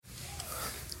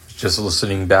Just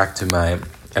listening back to my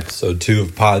episode 2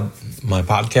 of my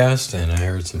podcast, and I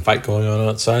heard some fight going on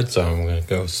outside, so I'm going to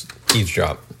go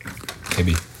eavesdrop.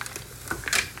 Maybe.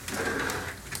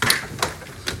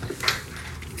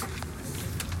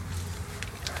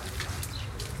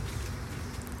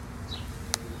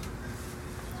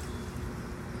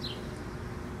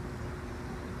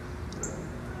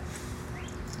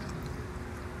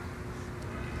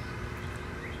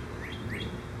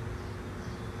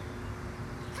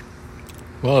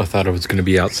 Well, I thought it was going to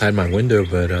be outside my window,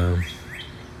 but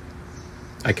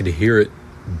I could hear it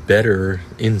better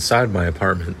inside my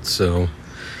apartment. So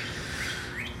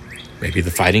maybe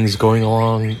the fighting's going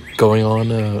on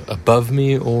above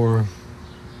me or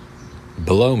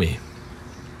below me,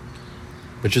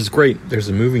 which is great. There's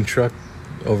a moving truck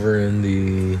over in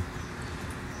the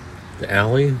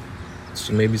alley,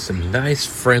 so maybe some nice,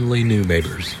 friendly new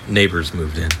neighbors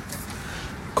moved in.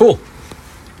 Cool.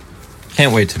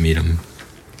 Can't wait to meet them.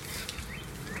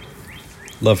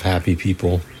 Love happy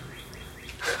people.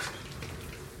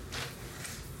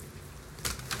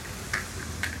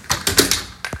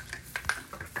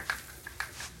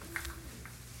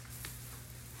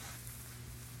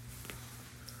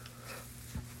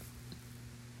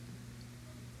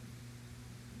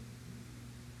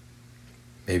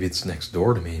 Maybe it's next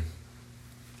door to me.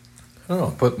 I don't know.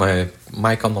 I'll put my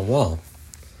mic on the wall.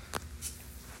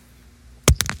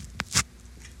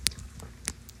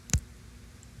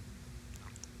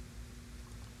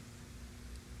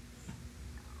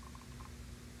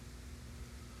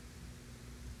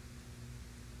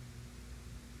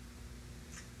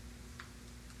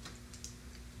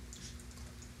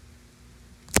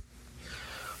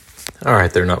 All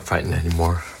right, they're not fighting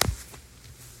anymore.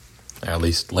 At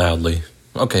least loudly.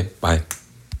 Okay, bye.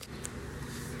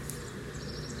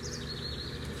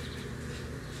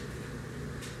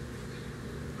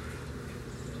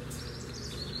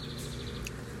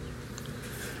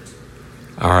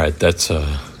 All right, that's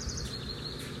a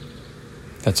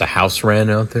house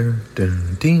wren out there.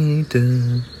 Dun, ding,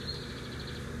 dun.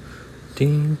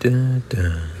 Ding, dun,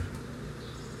 dun.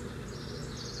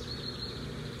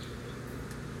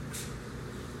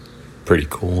 Pretty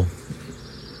cool.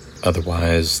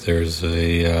 Otherwise, there's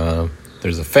a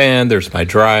fan, there's my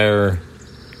dryer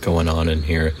going on in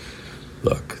here.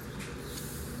 Look,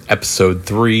 episode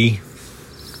 3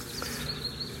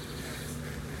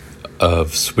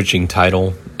 of switching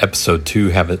title. Episode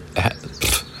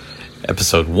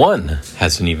 1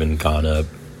 hasn't even gone up.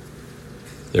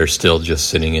 They're still just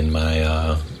sitting in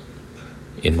my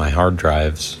hard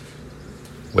drives,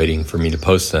 waiting for me to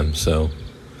post them. So.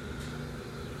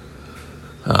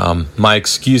 My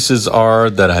excuses are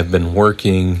that I've been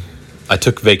working. I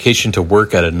took vacation to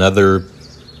work at another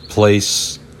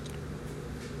place.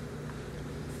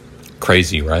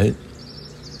 Crazy, right?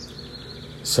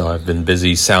 So I've been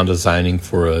busy sound designing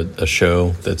for a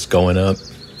show that's going up.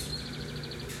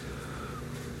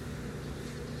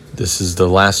 This is the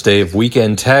last day of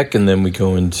Weekend Tech, and then we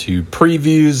go into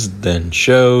previews, then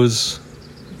shows.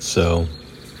 So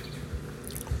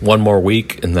one more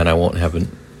week, and then I won't have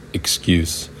an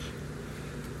excuse.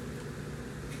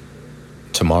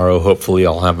 Tomorrow, hopefully,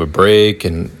 I'll have a break,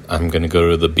 and I'm going to go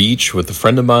to the beach with a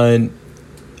friend of mine.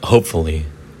 Hopefully.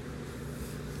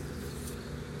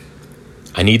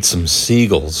 I need some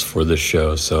seagulls for this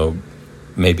show, so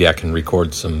maybe I can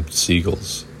record some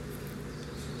seagulls.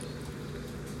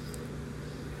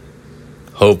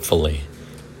 Hopefully.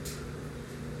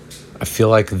 I feel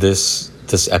like this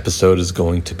episode is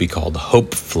going to be called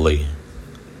Hopefully.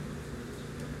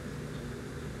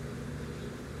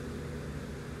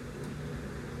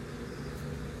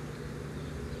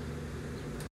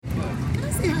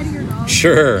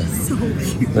 Sure. So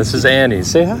cute. This is Annie.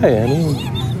 Say hi, Annie.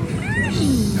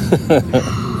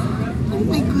 Oh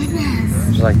my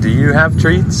goodness. Like, do you have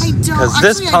treats? I don't. Because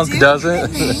this punk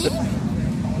doesn't.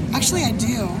 Actually, I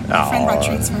do. My friend brought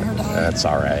treats for her dog. That's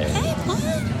all right. Hey,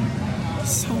 what?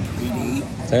 So pretty.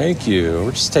 Thank you.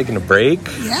 We're just taking a break.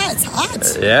 Yeah, it's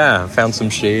hot. Yeah, found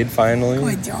some shade finally.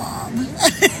 Good job. Well,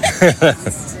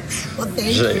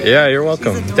 thank you. Yeah, you're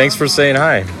welcome. Thanks for saying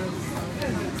hi.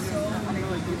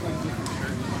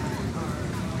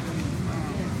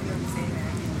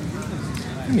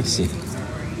 Let me see.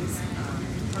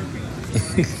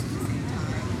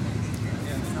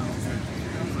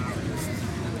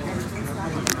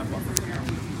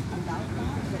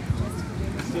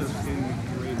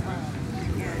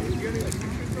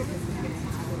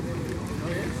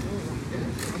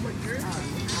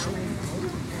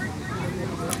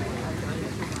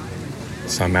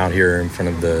 So I'm out here in front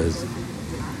of the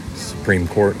Supreme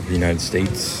Court of the United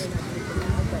States,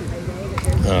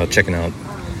 checking out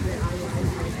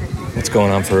what's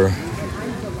going on for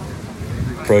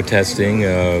protesting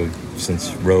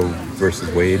since Roe versus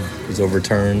Wade was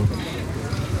overturned.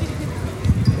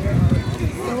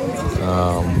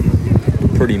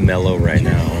 Pretty mellow right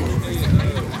now.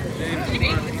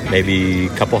 Maybe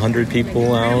a couple hundred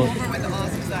people out.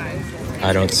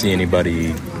 I don't see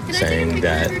anybody saying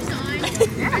that.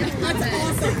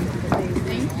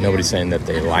 Nobody's saying that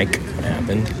they like what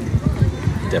happened.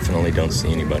 Definitely don't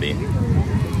see anybody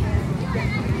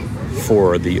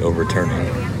for the overturning.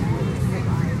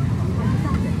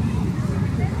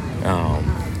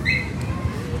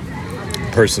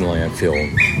 Personally, I feel,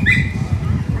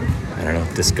 I don't know,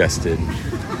 disgusted,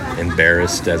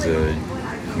 embarrassed as an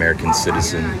American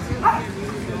citizen.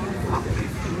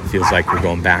 Feels like we're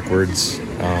going backwards.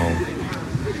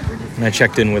 And I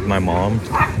checked in with my mom,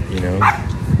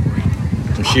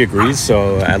 and she agrees,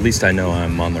 so at least I know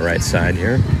I'm on the right side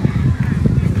here.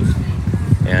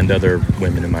 And other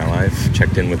women in my life,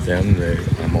 checked in with them.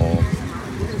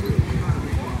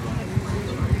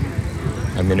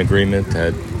 I'm in agreement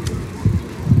that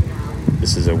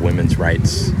this is a women's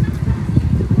rights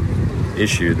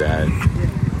issue that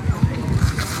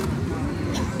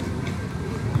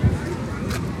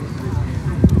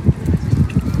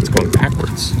it's going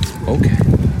backwards. Okay.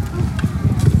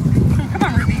 Come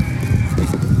on, Ruby.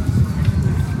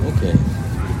 Okay.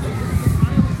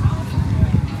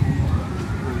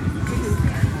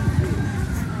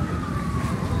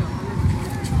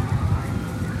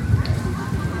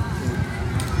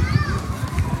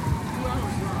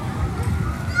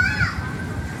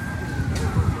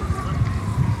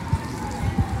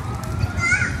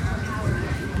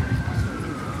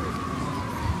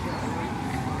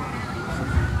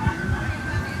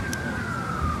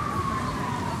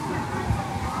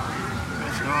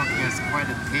 Dog has quite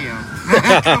a tail.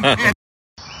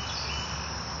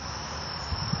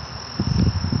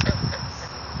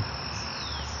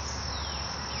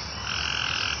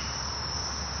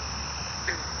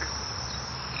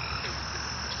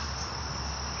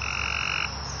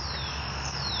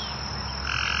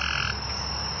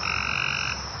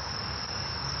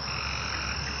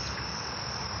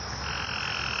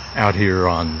 Out here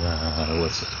on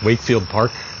Wakefield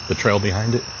Park, the trail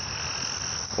behind it,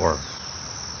 or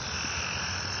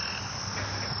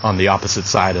on the opposite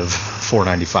side of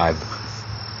 495,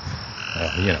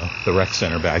 the rec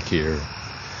center back here,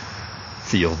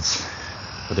 fields.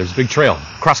 But there's a big trail,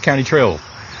 cross-county trail,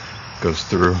 goes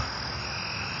through.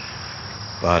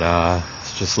 But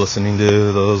it's just listening to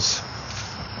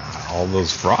all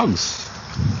those frogs,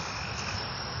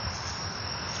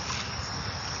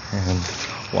 and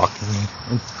walking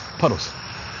in puddles.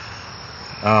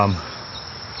 I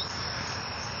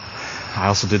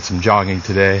also did some jogging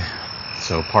today.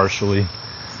 So partially,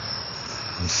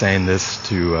 I'm saying this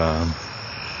to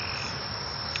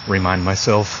remind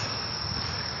myself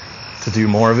to do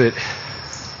more of it.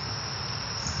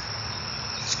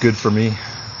 It's good for me,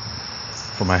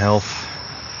 for my health,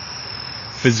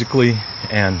 physically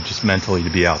and just mentally. To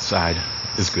be outside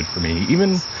is good for me,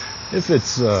 even if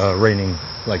it's raining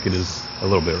like it is a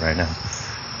little bit right now.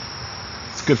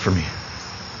 It's good for me.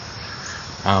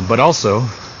 But also,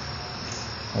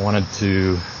 I wanted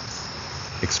to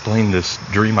explain this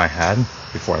dream I had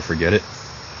before I forget it.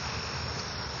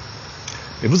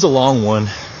 It was a long one.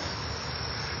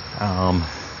 I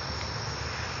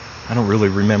don't really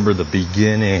remember the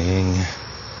beginning.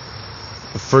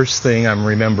 The first thing I'm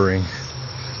remembering,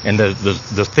 and the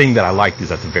thing that I liked,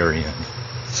 is at the very end.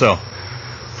 So,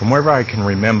 from wherever I can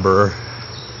remember,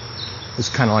 it's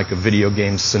kind of like a video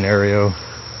game scenario.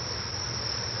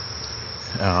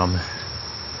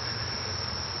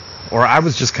 Or I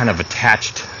was just kind of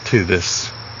attached to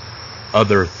this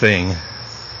other thing.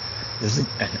 Is it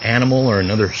an animal or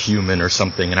another human or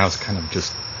something? And I was kind of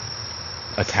just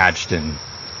attached and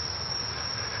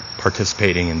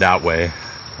participating in that way,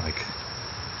 like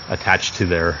attached to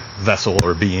their vessel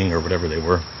or being or whatever they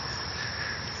were.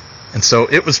 And so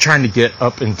it was trying to get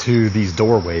up into these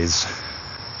doorways,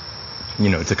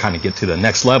 to kind of get to the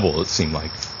next level, it seemed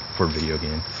like, for a video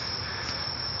game.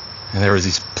 And there was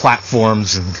these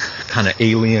platforms and kind of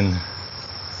alien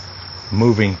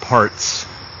moving parts,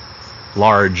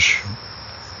 large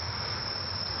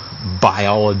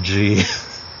biology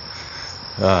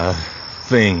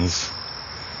things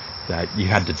that you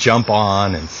had to jump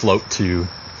on and float to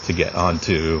get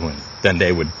onto, and then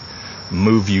they would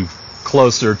move you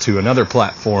closer to another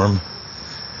platform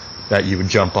that you would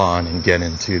jump on and get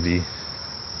into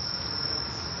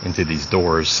these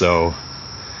doors. So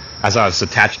as I was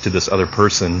attached to this other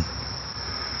person,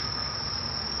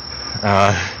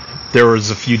 there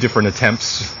was a few different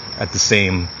attempts at the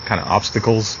same kind of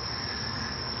obstacles,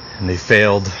 and they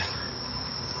failed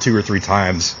 2 or 3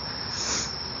 times.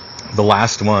 The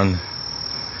last one,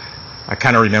 I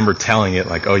kind of remember telling it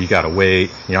like, oh, you gotta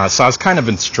wait. So I was kind of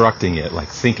instructing it, like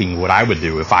thinking what I would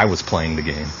do if I was playing the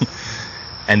game.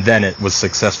 And then it was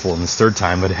successful in this 3rd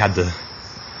time, but it had to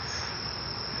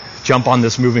jump on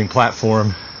this moving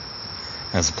platform.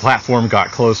 As the platform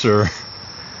got closer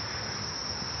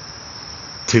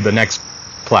to the next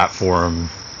platform,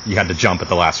 you had to jump at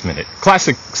the last minute.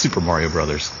 Classic Super Mario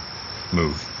Brothers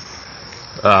move.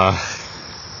 But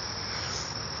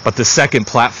the second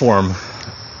platform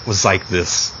was like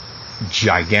this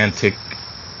gigantic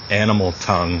animal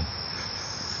tongue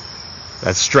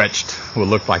that stretched what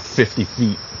looked like 50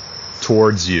 feet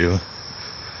towards you.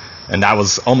 And that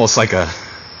was almost like it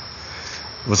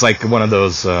was like one of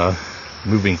those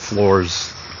moving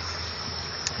floors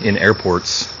in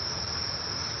airports,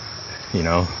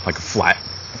 like a flat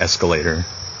escalator.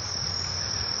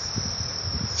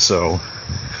 So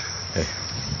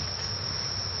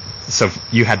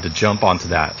you had to jump onto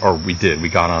that, or we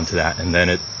got onto that, and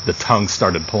then the tongue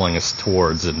started pulling us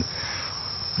towards, and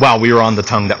while we were on the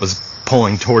tongue that was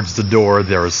pulling towards the door,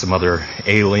 there was some other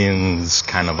aliens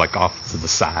kind of like off to the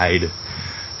side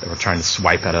that were trying to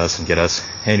swipe at us and get us.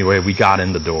 Anyway, we got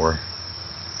in the door,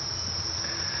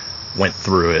 went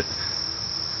through it,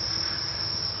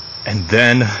 and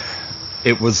then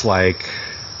it was like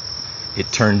it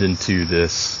turned into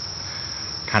this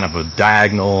kind of a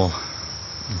diagonal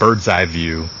bird's eye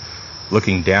view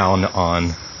looking down on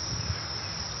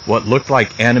what looked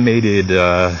like animated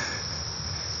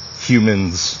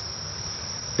humans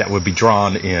that would be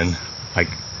drawn in like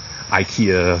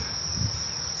IKEA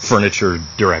furniture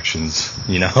directions,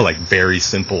 like very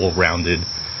simple, rounded.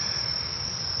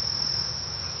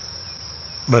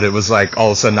 But it was like all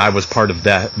of a sudden I was part of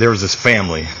that. There was this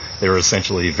family. They were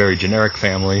essentially a very generic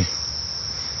family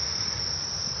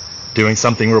doing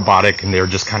something robotic, and they were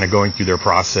just kind of going through their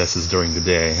processes during the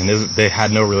day. And they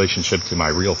had no relationship to my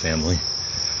real family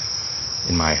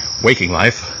in my waking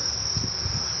life.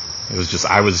 It was just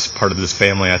I was part of this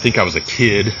family. I think I was a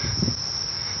kid,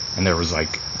 and there was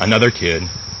like another kid,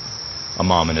 a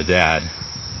mom and a dad.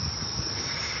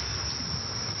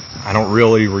 I don't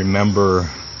really remember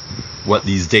what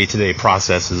these day-to-day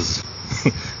processes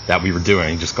that we were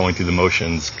doing, just going through the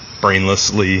motions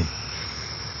brainlessly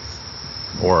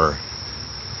or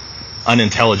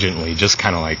unintelligently, just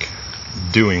kind of like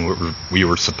doing what we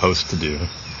were supposed to do,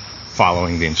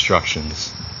 following the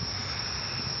instructions.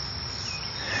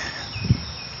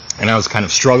 And I was kind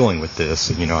of struggling with this,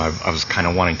 and I was kind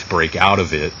of wanting to break out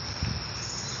of it,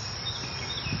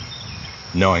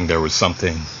 knowing there was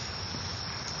something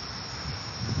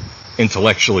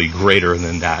intellectually greater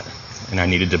than that, and I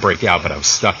needed to break out, but I was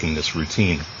stuck in this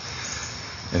routine.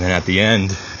 And then at the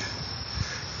end,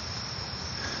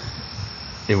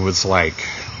 it was like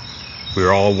we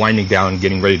were all winding down,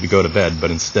 getting ready to go to bed,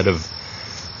 but instead of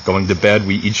going to bed,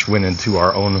 we each went into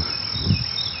our own,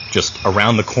 just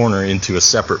around the corner into a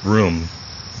separate room,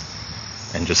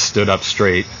 and just stood up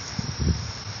straight.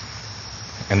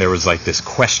 And there was like this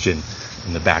question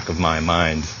in the back of my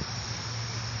mind.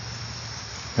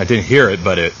 I didn't hear it,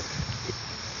 but it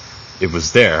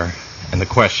was there. And the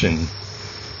question,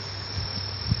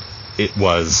 it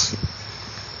was,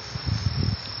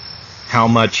 how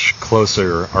much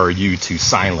closer are you to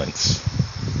silence?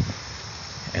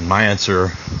 And my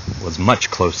answer was much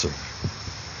closer.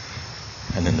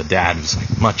 And then the dad was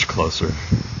like, much closer.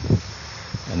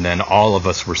 And then all of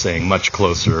us were saying much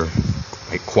closer,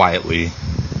 like quietly,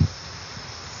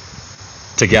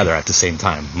 together at the same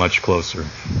time. Much closer.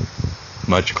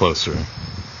 Much closer.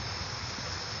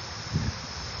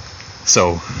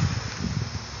 So,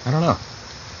 I don't know.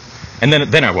 And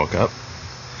then I woke up.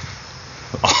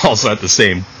 Also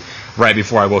right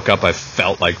before I woke up, I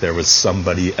felt like there was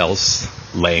somebody else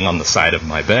laying on the side of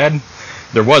my bed.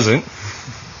 There wasn't,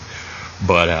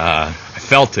 but I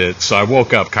felt it, so I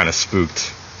woke up kind of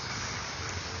spooked.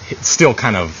 It still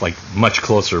kind of like much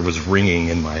closer was ringing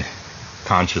in my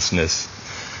consciousness.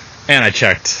 And I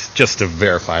checked just to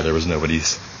verify there was nobody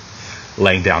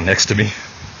laying down next to me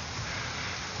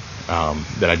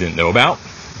that I didn't know about.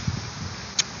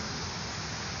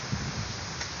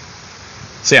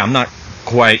 So yeah, I'm not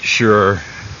quite sure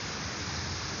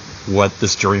what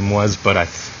this dream was, but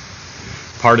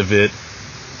part of it,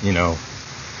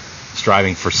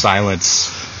 striving for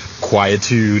silence,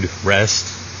 quietude,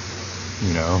 rest,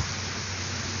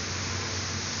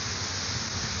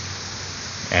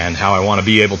 and how I want to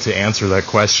be able to answer that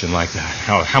question like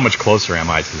that. How much closer am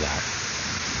I to that?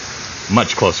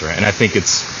 Much closer. And I think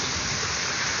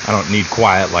I don't need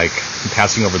quiet like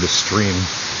passing over the stream.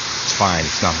 It's fine.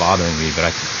 It's not bothering me.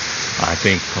 But I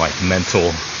think like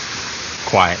mental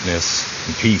quietness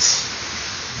and peace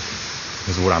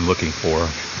is what I'm looking for,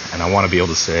 and I want to be able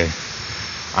to say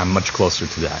I'm much closer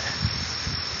to that.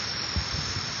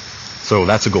 So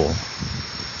that's a goal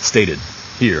stated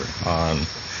here on,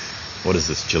 what is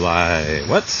this, July,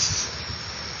 what?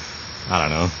 I don't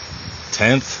know,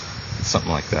 10th,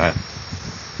 something like that.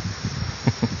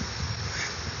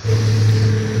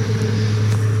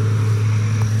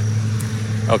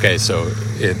 Okay, so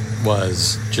it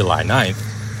was July 9th,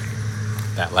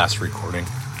 that last recording.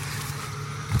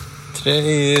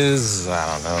 Today is, I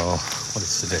don't know, what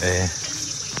is today?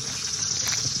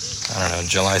 I don't know,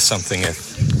 July something,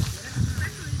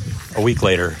 a week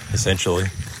later, essentially.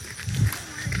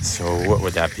 So what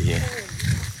would that be?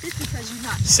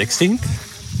 16th?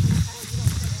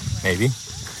 Maybe.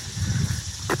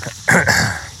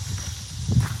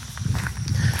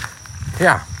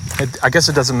 Yeah, I guess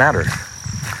it doesn't matter.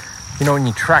 You know, when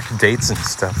you track dates and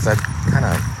stuff, that kind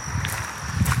of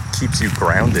keeps you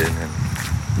grounded and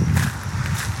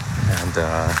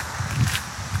I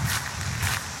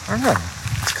don't know.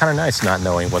 It's kind of nice not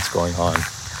knowing what's going on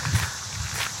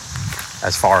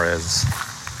as far as,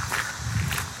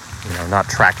 you know, not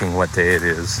tracking what day it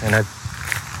is. And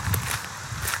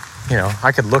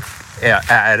I could look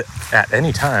at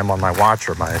any time on my watch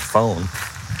or my phone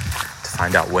to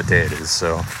find out what day it is.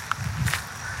 So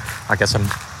I guess I'm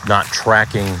not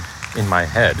tracking in my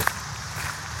head,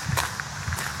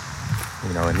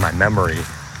 you know, in my memory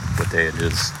what day it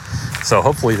is. So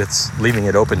hopefully that's leaving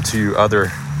it open to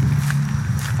other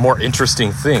more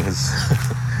interesting things,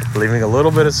 leaving a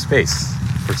little bit of space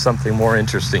for something more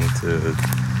interesting to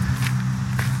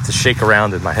shake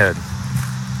around in my head.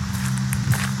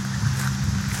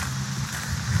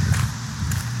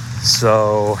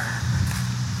 So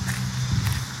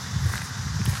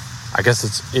I guess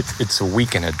it's a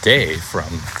week and a day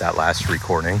from that last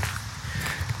recording,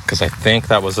 because I think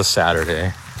that was a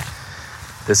Saturday.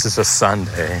 This is a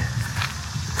Sunday.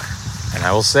 And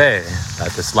I will say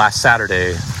that this last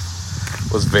Saturday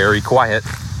was very quiet.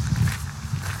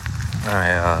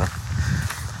 I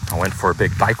went for a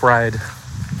big bike ride.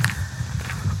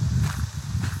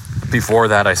 Before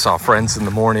that, I saw friends in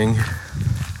the morning.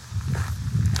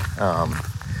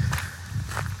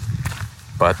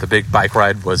 But the big bike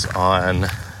ride was on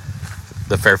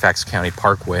the Fairfax County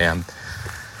Parkway.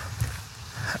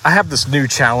 I have this new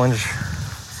challenge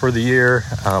for the year.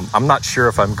 I'm not sure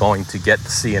if I'm going to get the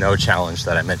C&O challenge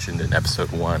that I mentioned in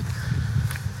episode 1,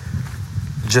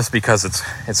 just because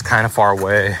it's kind of far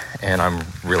away and I'm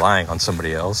relying on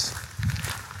somebody else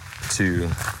to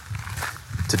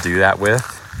do that with.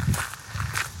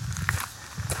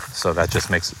 So that just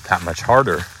makes it that much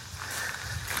harder.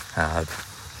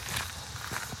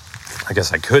 I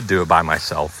guess I could do it by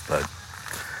myself, but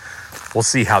we'll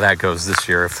see how that goes this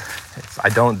year. If I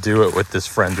don't do it with this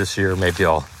friend this year, maybe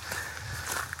I'll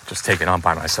just take it on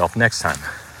by myself next time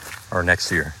or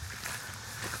next year.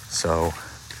 So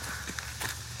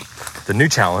the new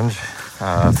challenge,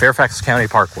 Fairfax County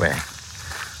Parkway.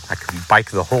 I can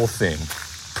bike the whole thing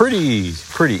pretty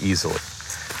easily,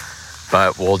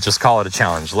 but we'll just call it a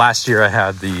challenge. Last year I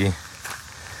had the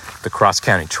cross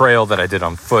county trail that I did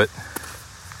on foot.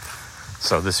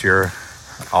 So this year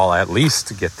I'll at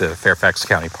least get the Fairfax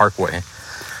County Parkway.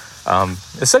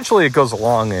 Essentially it goes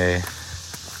along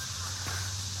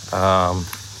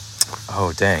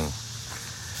oh dang.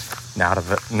 Now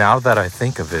that I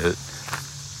think of it,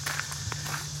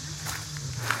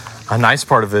 a nice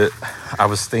part of it I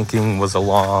was thinking was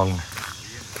along,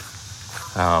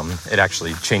 it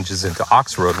actually changes into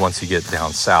Ox Road once you get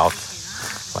down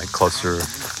south, like closer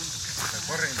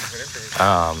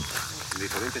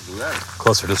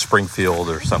to Springfield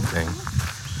or something.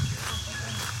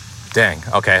 Dang,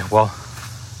 okay, well,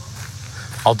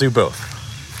 I'll do both.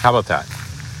 How about that?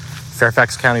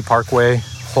 Fairfax County Parkway,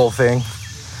 whole thing,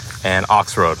 and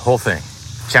Ox Road, whole thing.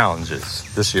 Challenges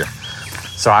this year.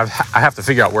 So I have to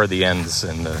figure out where the ends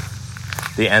and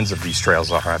the ends of these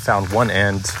trails are. I found one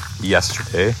end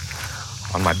yesterday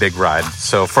on my big ride.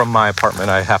 So from my apartment,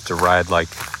 I have to ride like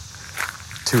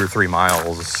 2 or 3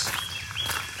 miles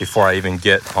before I even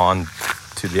get on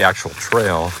to the actual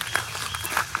trail.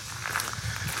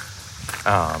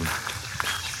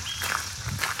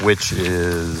 Which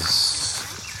is,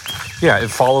 yeah,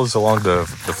 it follows along the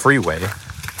freeway.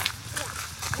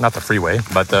 Not the freeway,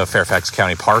 but the Fairfax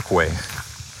County Parkway.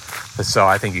 So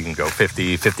I think you can go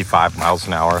 50, 55 miles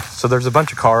an hour. So there's a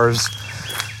bunch of cars.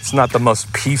 It's not the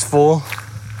most peaceful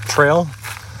trail,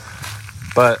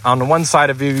 but on the one side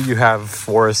of you have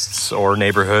forests or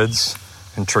neighborhoods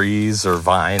and trees or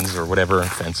vines or whatever,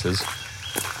 fences.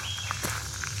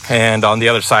 And on the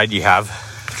other side, you have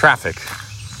traffic.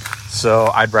 So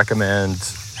I'd recommend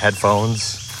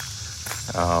headphones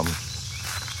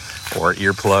or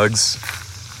earplugs.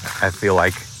 I feel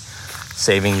like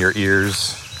saving your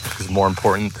ears is more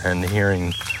important than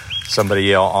hearing somebody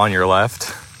yell on your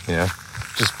left. You know,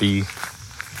 just be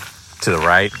to the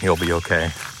right, you'll be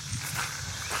okay.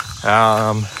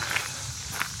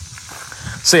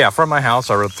 So yeah, from my house,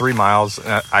 I rode 3 miles.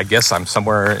 I guess I'm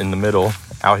somewhere in the middle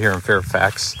out here in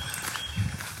Fairfax.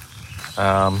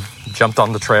 Jumped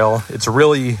on the trail.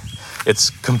 It's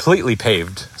completely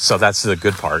paved. So that's the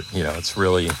good part. You know, it's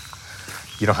really,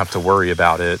 you don't have to worry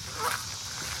about it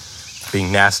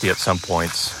being nasty at some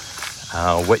points.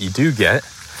 What you do get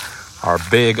are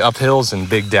big uphills and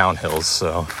big downhills.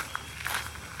 So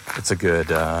it's a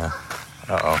good, I'm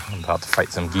about to fight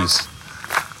some geese.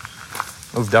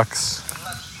 Move, ducks.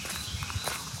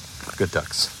 Good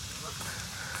ducks.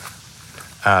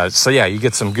 So yeah, you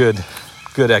get some good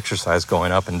exercise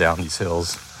going up and down these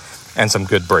hills, and some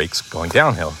good breaks going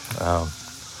downhill.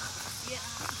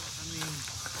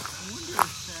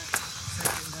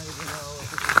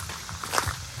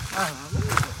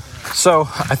 So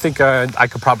I think I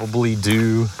could probably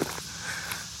do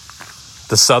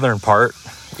the southern part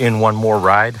in one more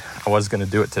ride. I was going to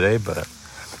do it today, but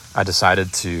I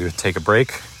decided to take a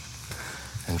break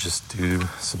and just do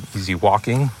some easy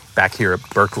walking back here at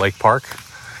Burke Lake Park.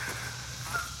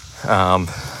 But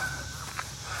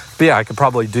yeah, I could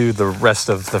probably do the rest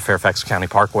of the Fairfax County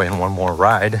Parkway in one more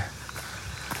ride.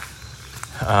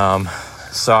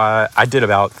 So I did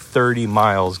about 30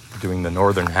 miles doing the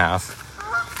northern half,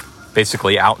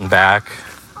 basically out and back.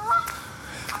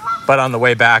 But on the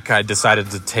way back, I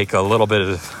decided to take a little bit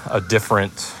of a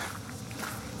different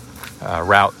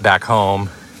route back home.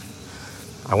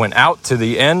 I went out to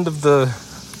the end of the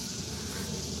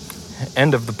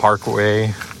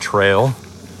Parkway Trail,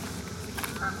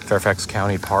 Fairfax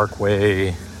County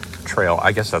Parkway Trail.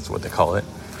 I guess that's what they call it.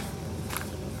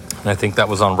 And I think that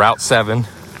was on Route 7.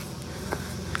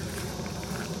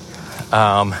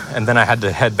 And then I had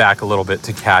to head back a little bit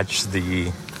to catch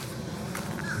the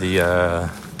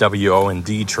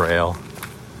WO&D trail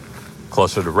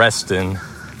closer to Reston.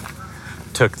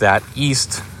 Took that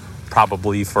east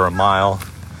probably for a mile,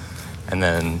 and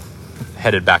then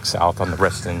headed back south on the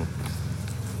Reston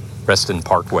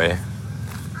Parkway,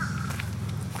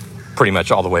 pretty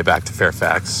much all the way back to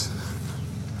Fairfax.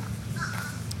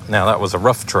 Now that was a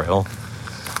rough trail.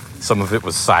 Some of it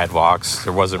was sidewalks.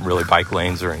 There wasn't really bike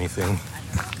lanes or anything.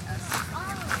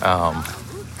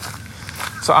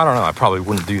 So I don't know, I probably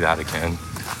wouldn't do that again,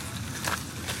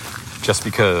 just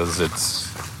because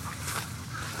it's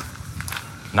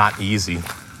not easy.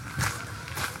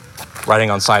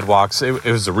 Riding on sidewalks, it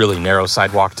was a really narrow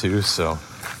sidewalk too, so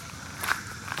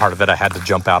part of it I had to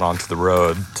jump out onto the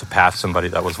road to pass somebody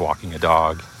that was walking a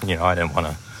dog. You know, I didn't want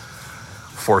to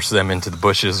force them into the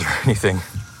bushes or anything.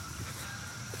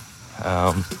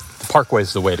 The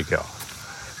Parkway's the way to go,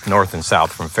 north and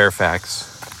south from Fairfax.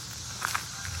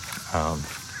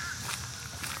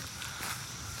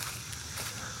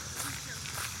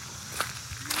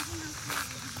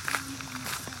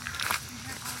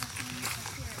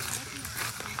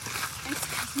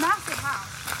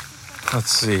 Let's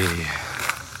see.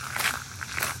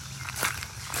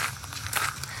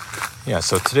 Yeah,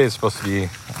 so today is supposed to be a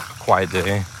quiet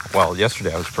day. Well,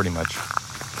 yesterday I was pretty much,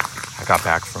 I got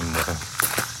back from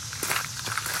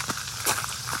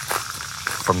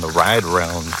the ride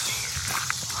around,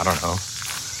 I don't know,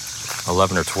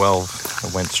 11 or 12. I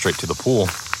went straight to the pool.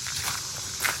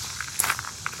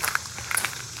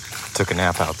 Took a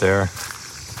nap out there.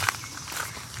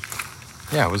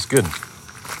 Yeah, it was good.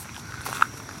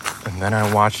 And then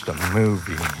I watched a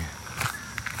movie.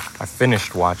 I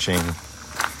finished watching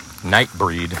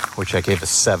Nightbreed, which I gave a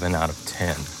 7 out of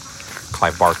 10.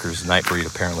 Clive Barker's Nightbreed.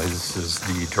 Apparently this is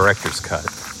the director's cut.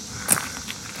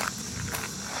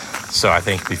 So I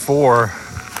think before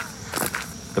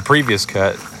the previous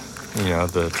cut, you know,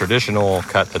 the traditional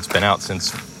cut that's been out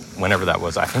since whenever that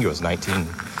was, I think it was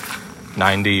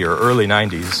 1990 or early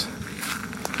 90s,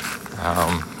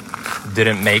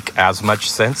 didn't make as much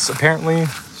sense, apparently,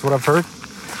 is what I've heard.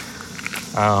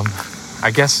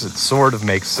 I guess it sort of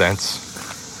makes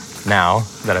sense now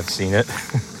that I've seen it.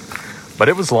 But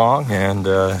it was long, and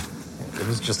it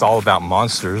was just all about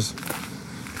monsters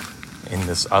in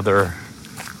this other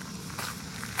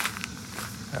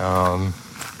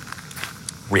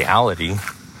reality.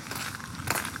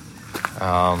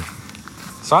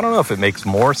 So I don't know if it makes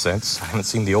more sense. I haven't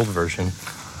seen the old version.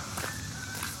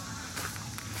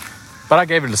 But I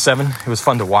gave it a 7. It was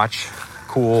fun to watch.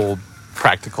 Cool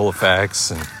practical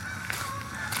effects and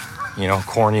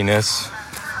corniness.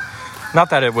 Not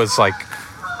that it was like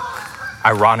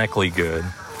ironically good,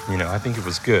 I think it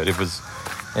was good. It was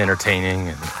entertaining,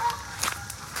 and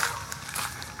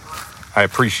I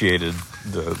appreciated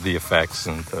the effects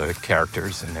and the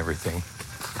characters and everything.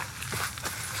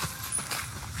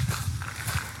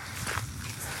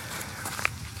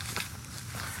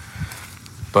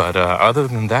 But other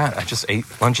than that, I just ate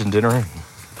lunch and dinner and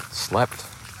slept.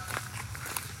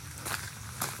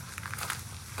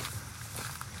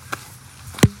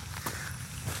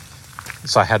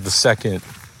 So I had the second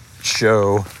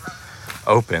show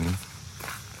open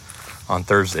on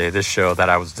Thursday, this show that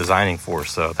I was designing for.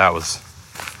 So that was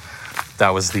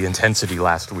the intensity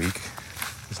last week,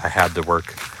 because I had to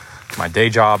work my day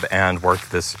job and work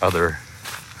this other.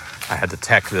 I had to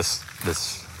tech this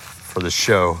for the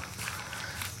show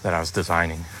that I was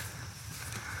designing.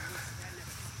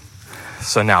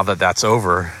 So now that that's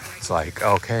over, it's like,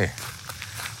 okay,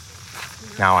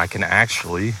 now I can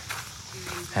actually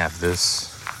have this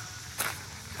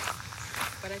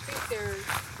But I think they're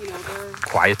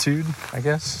quietude, I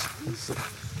guess.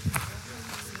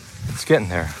 It's getting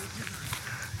there.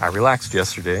 I relaxed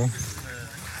yesterday.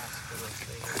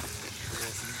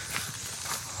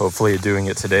 Hopefully doing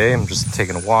it today. I'm just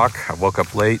taking a walk. I woke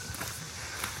up late.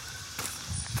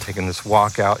 Taking this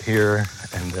walk out here,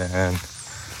 and then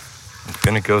I'm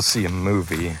gonna go see a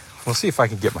movie. We'll see if I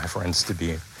can get my friends to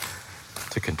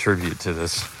contribute to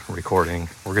this recording.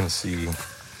 We're gonna see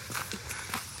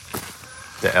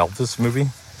the Elvis movie.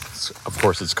 Of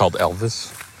course, it's called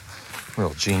Elvis.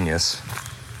 Real genius.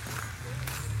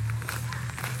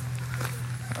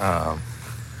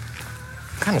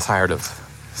 Kind of tired of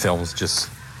films just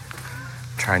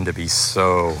trying to be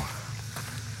so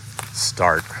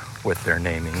stark with their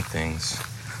naming things.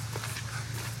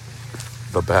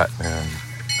 The Batman,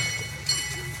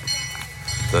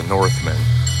 The Northman,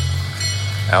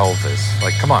 Elvis.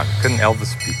 Like, come on, couldn't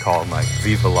Elvis be called like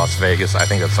Viva Las Vegas? I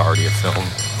think that's already a film.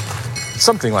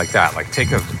 Something like that. Like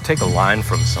take a line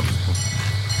from something.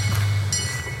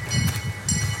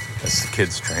 That's the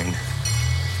kids trained.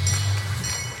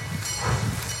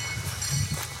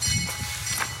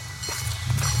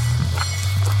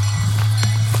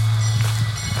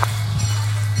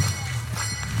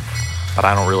 But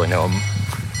I don't really know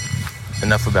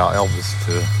enough about Elvis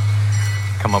to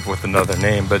come up with another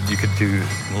name. But you could do,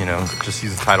 just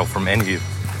use a title from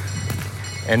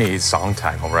any song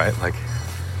title, right? Like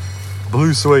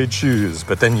Blue Suede Shoes.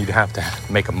 But then you'd have to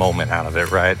make a moment out of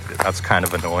it, right? That's kind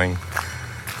of annoying.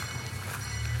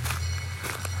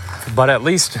 But at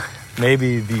least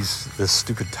maybe this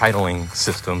stupid titling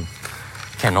system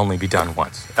can only be done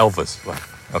once. Elvis. Like,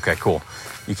 okay, cool.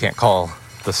 You can't call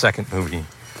the second movie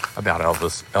about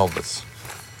Elvis.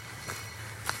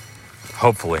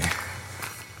 Hopefully.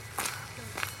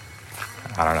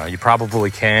 I don't know. You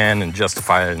probably can, and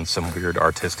justify it in some weird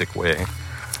artistic way.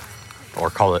 Or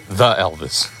call it The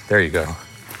Elvis. There you go.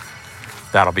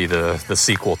 That'll be the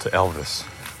sequel to Elvis.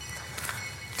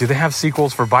 Do they have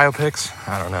sequels for biopics?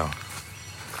 I don't know.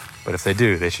 But if they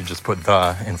do, they should just put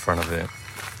The in front of it.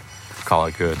 Call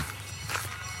it good.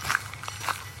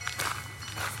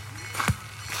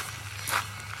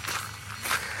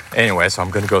 Anyway, so I'm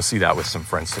going to go see that with some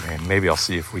friends today. Maybe I'll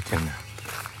see if we can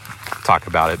talk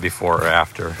about it before or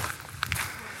after.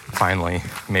 Finally,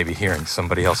 maybe hearing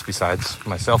somebody else besides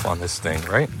myself on this thing,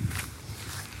 right?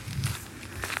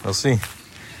 We'll see.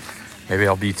 Maybe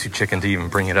I'll be too chicken to even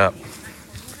bring it up.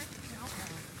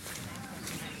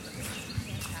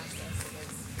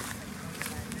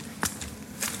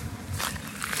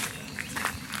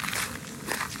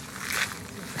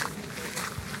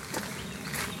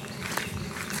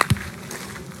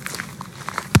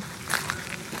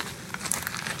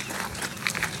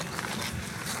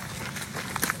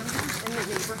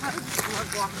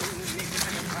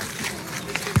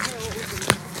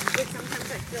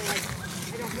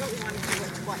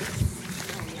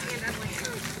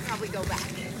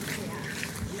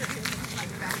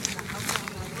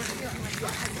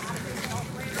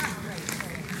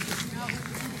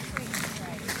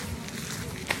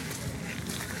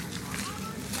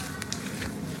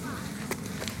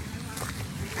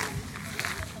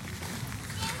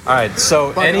 All right,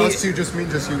 so But us two just you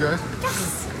guys?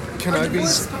 Yes. Can I be...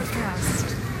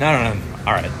 Podcast. No.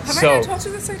 All right. Have I not told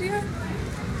you this idea?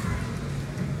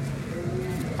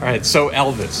 All right, so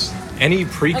Elvis. Any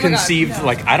preconceived, no.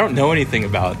 like, I don't know anything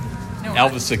about No,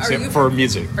 Elvis except for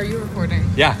music. Are you recording?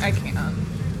 Yeah. I can't.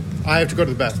 I have to go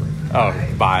to the bathroom. Oh,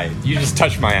 bye. You just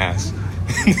touched my ass.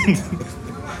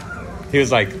 He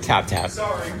was like, tap, tap.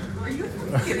 Sorry. Are you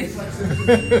kidding?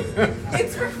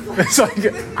 It's It's like,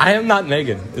 I am not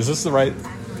Megan. Is this the right?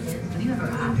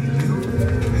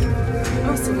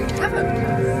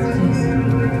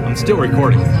 I'm still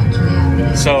recording.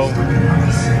 So,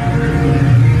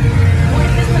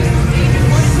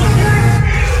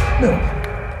 No.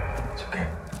 It's okay.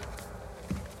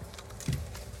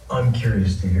 I'm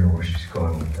curious to hear where she's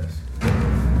going with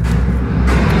this.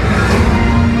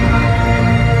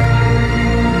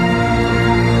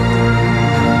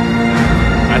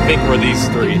 I think we're these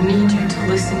three. I need you to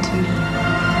listen to me.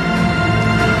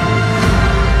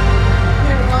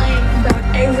 They're lying about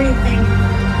everything.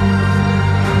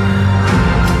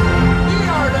 We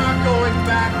are not going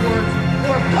backwards.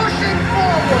 We're pushing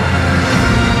forward.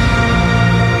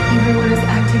 Everyone is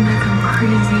acting like I'm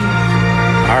crazy.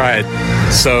 All right.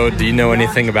 So, do you know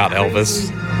anything about Elvis?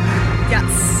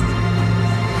 Yes.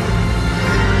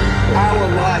 Our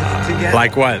life together.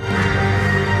 Like what?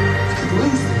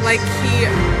 Like he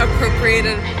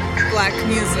appropriated black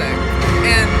music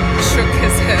and shook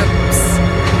his hips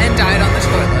and died on the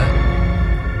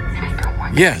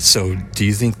toilet. Yeah. So, do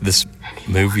you think this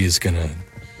movie is gonna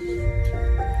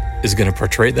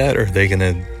portray that, or are they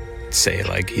gonna say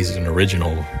like he's an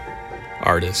original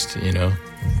artist? You know?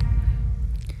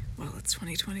 Well, it's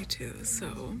 2022,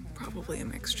 so probably a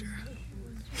mixture.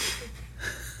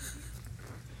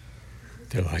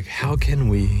 They're like, how can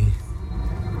we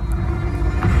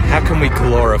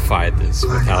glorify this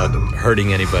without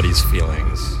hurting anybody's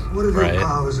feelings, right?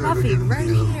 Muffy, right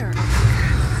here.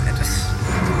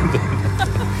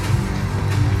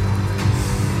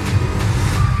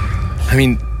 I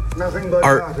mean, Nothing but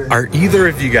are either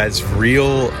of you guys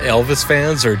real Elvis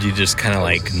fans, or do you just kind of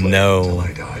like know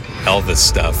Elvis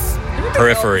stuff,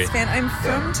 periphery? Fan. I'm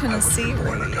from Tennessee. I'm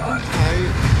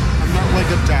not like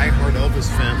a diehard Elvis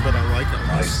fan, but I like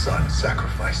My Elvis. son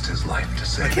sacrificed his life to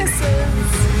save me. Kisses.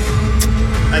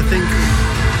 I think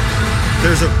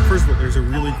there's a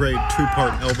really great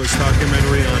 2-part Elvis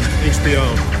documentary on HBO.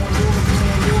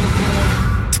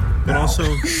 But also,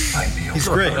 he's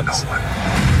great.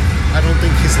 I don't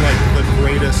think he's like the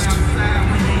greatest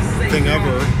thing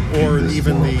ever, or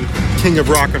even the king of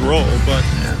rock and roll, but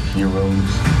Heroes.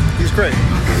 he's great.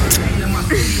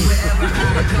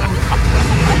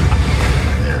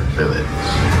 They're villains.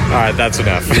 All right, that's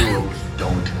enough. Heroes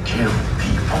don't kill.